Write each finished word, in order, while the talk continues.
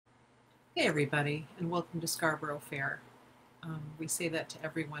Hey everybody, and welcome to Scarborough Fair. We say that to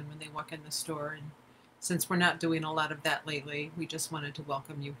everyone when they walk in the store, and since we're not doing a lot of that lately, we just wanted to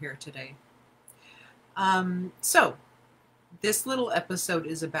welcome you here today. So, this little episode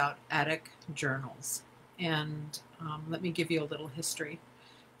is about attic journals, and let me give you a little history.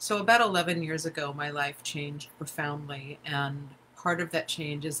 So, about 11 years ago, my life changed profoundly, and part of that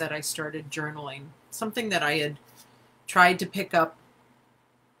change is that I started journaling, something that I had tried to pick up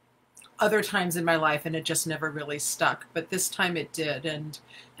other times in my life and it just never really stuck, but this time it did. And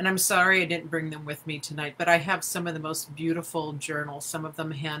I'm sorry I didn't bring them with me tonight, but I have some of the most beautiful journals, some of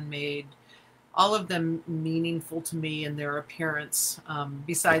them handmade, all of them meaningful to me in their appearance,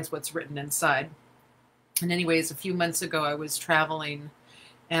 besides what's written inside. And anyways, a few months ago I was traveling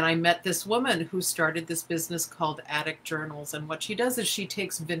and I met this woman who started this business called Attic Journals, and what she does is she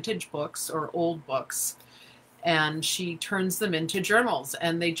takes vintage books or old books and she turns them into journals,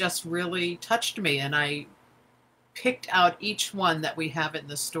 and they just really touched me, and I picked out each one that we have in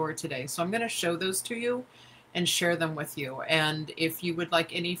the store today. So I'm going to show those to you and share them with you. And if you would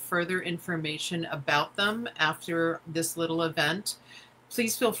like any further information about them after this little event,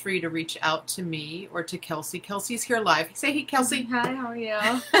 please feel free to reach out to me or to Kelsey. Kelsey's here live. Say hey, Kelsey. Hi, how are you?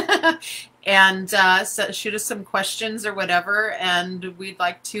 And shoot us some questions or whatever, and we'd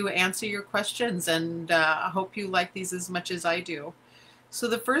like to answer your questions, and I hope you like these as much as I do. So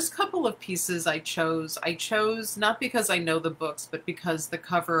the first couple of pieces I chose not because I know the books, but because the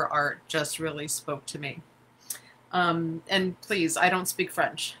cover art just really spoke to me. And please, I don't speak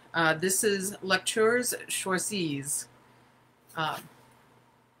French. This is Lectures Choisies.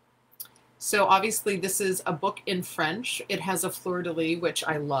 So obviously this is a book in French. It has a fleur-de-lis, which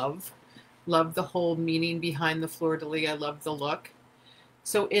I love. Love the whole meaning behind the fleur-de-lis. I love the look.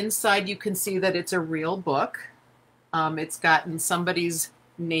 So inside you can see that it's a real book. It's gotten somebody's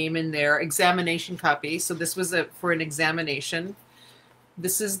name in there, examination copy. So this was for an examination.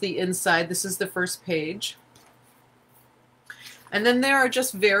 This is the inside. This is the first page. And then there are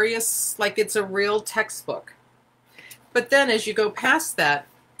just various, like it's a real textbook. But then as you go past that,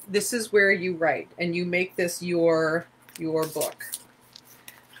 this is where you write and you make this your book.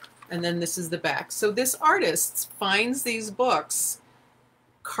 And then this is the back. So this artist finds these books,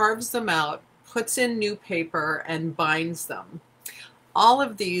 carves them out, puts in new paper, and binds them. All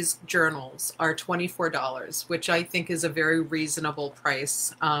of these journals are $24, which I think is a very reasonable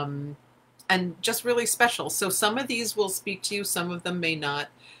price, and just really special. So some of these will speak to you, some of them may not.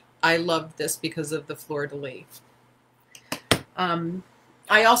 I loved this because of the fleur-de-lis.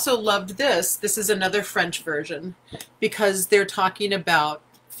 I also loved this. This is another French version because they're talking about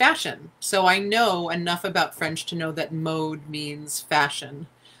fashion. So I know enough about French to know that mode means fashion.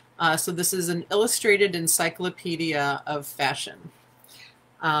 So this is an illustrated encyclopedia of fashion.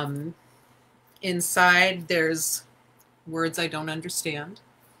 Inside there's words I don't understand.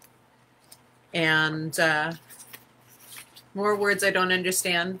 And more words I don't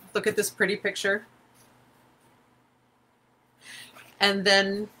understand. Look at this pretty picture. And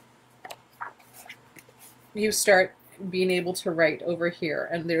then you start being able to write over here,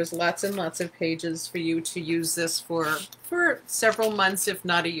 and there's lots and lots of pages for you to use this for several months, if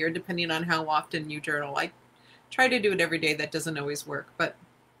not a year, depending on how often you journal. I try to do it every day. That doesn't always work, but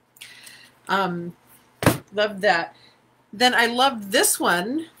love that. Then I loved this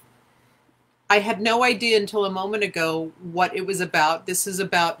one. I had no idea until a moment ago what it was about. This is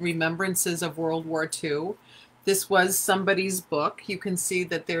about remembrances of World War II. This was somebody's book. You can see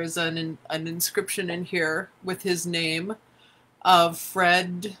that there's an inscription in here with his name of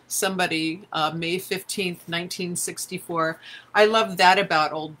Fred somebody, May 15th, 1964. I love that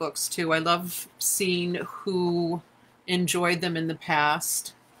about old books too. I love seeing who enjoyed them in the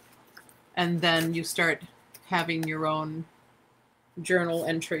past, and then you start having your own journal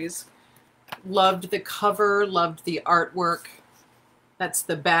entries. Loved the cover, loved the artwork. That's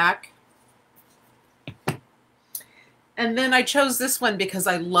the back. And then I chose this one because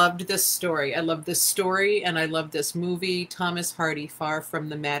I loved this story. I love this story, and I love this movie, Thomas Hardy, Far from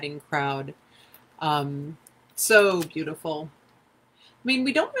the Madding Crowd. So beautiful. I mean,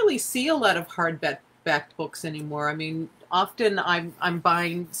 we don't really see a lot of hardback books anymore. I mean, often I'm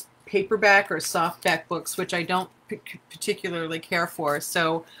buying paperback or softback books, which I don't particularly care for.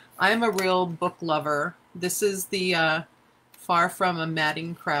 So I'm a real book lover. This is the Far from a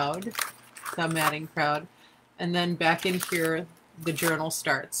Madding Crowd, the Madding Crowd. And then back in here, the journal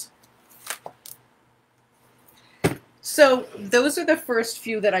starts. So those are the first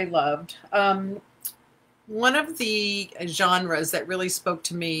few that I loved. One of the genres that really spoke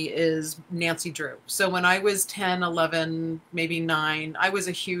to me is Nancy Drew. So when I was 10, 11, maybe 9, I was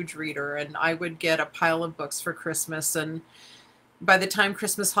a huge reader, and I would get a pile of books for Christmas, and by the time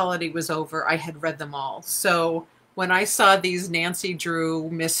Christmas holiday was over, I had read them all. So when I saw these Nancy Drew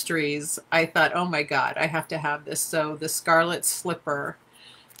mysteries, I thought, oh my God, I have to have this. So The Scarlet Slipper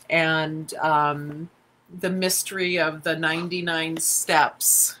and The Mystery of the 99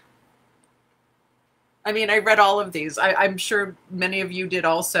 Steps. I mean, I read all of these. I'm sure many of you did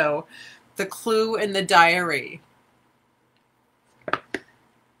also. The Clue in the Diary.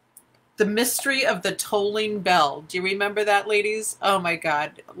 The Mystery of the Tolling Bell. Do you remember that, ladies? Oh my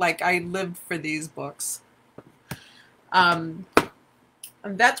God. Like, I lived for these books.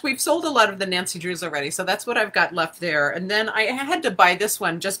 We've sold a lot of the Nancy Drews already, so that's what I've got left there. And then I had to buy this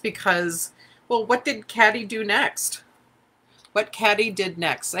one just because, well, what did Caddy do next? What Caddy did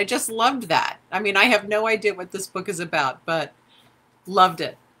next. I just loved that. I mean, I have no idea what this book is about, but loved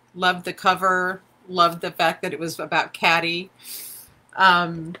it. Loved the cover. Loved the fact that it was about Caddy.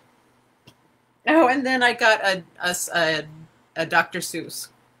 Oh, and then I got a Dr. Seuss.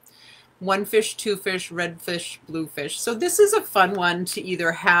 One fish, two fish, red fish, blue fish. So this is a fun one to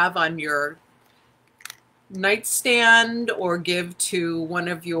either have on your nightstand or give to one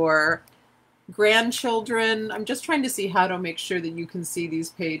of your grandchildren. I'm just trying to see how to make sure that you can see these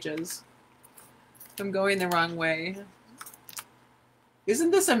pages. I'm going the wrong way.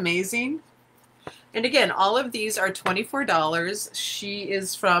 Isn't this amazing? And again, all of these are $24. She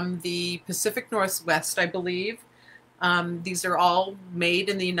is from the Pacific Northwest, I believe. These are all made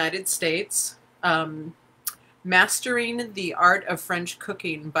in the United States. Mastering the Art of French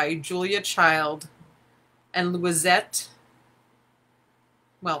Cooking by Julia Child and Louisette.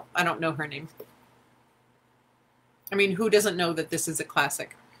 Well, I don't know her name. I mean, who doesn't know that this is a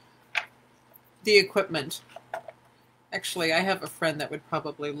classic? The Equipment. Actually, I have a friend that would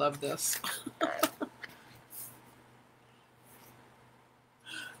probably love this.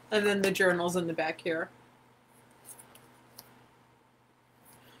 And then the journals in the back here.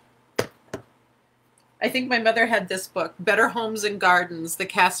 I think my mother had this book, Better Homes and Gardens, the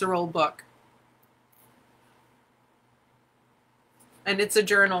casserole book. And it's a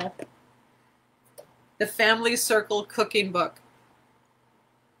journal. The Family Circle cooking book.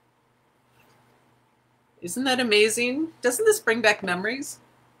 Isn't that amazing? Doesn't this bring back memories?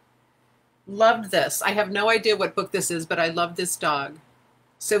 Loved this. I have no idea what book this is, but I love this dog.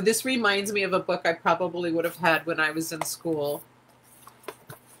 So this reminds me of a book I probably would have had when I was in school.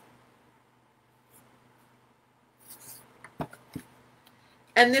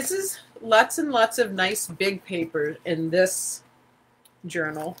 And this is lots and lots of nice big paper in this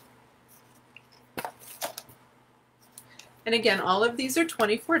journal. And again, all of these are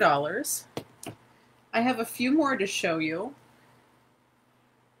 $24. I have a few more to show you.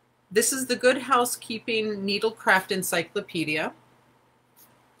 This is the Good Housekeeping Needlecraft Encyclopedia.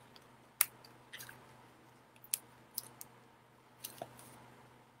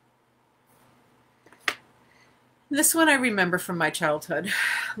 This one I remember from my childhood.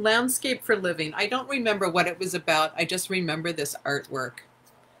 Landscape for Living. I don't remember what it was about. I just remember this artwork.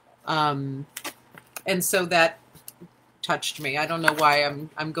 And so that touched me. I don't know why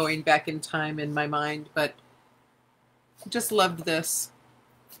I'm going back in time in my mind, but just loved this.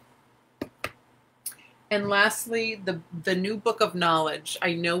 And lastly, the New Book of Knowledge.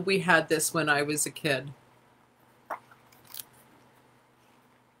 I know we had this when I was a kid.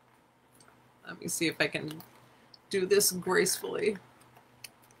 Let me see if I can do this gracefully.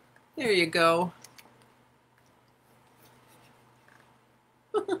 There you go.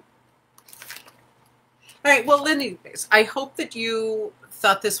 All right, well, anyways, I hope that you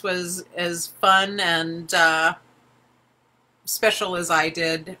thought this was as fun and special as I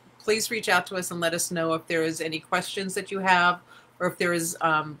did. Please reach out to us and let us know if there is any questions that you have, or if there is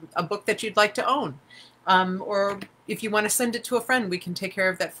a book that you'd like to own. Or if you want to send it to a friend, we can take care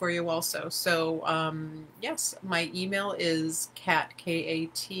of that for you also. So yes, my email is kat,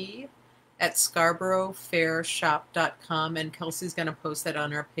 K-A-T, at scarboroughfairshop.com, and Kelsey's going to post that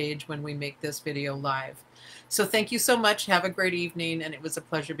on our page when we make this video live. So thank you so much. Have a great evening, and it was a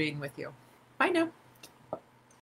pleasure being with you. Bye now.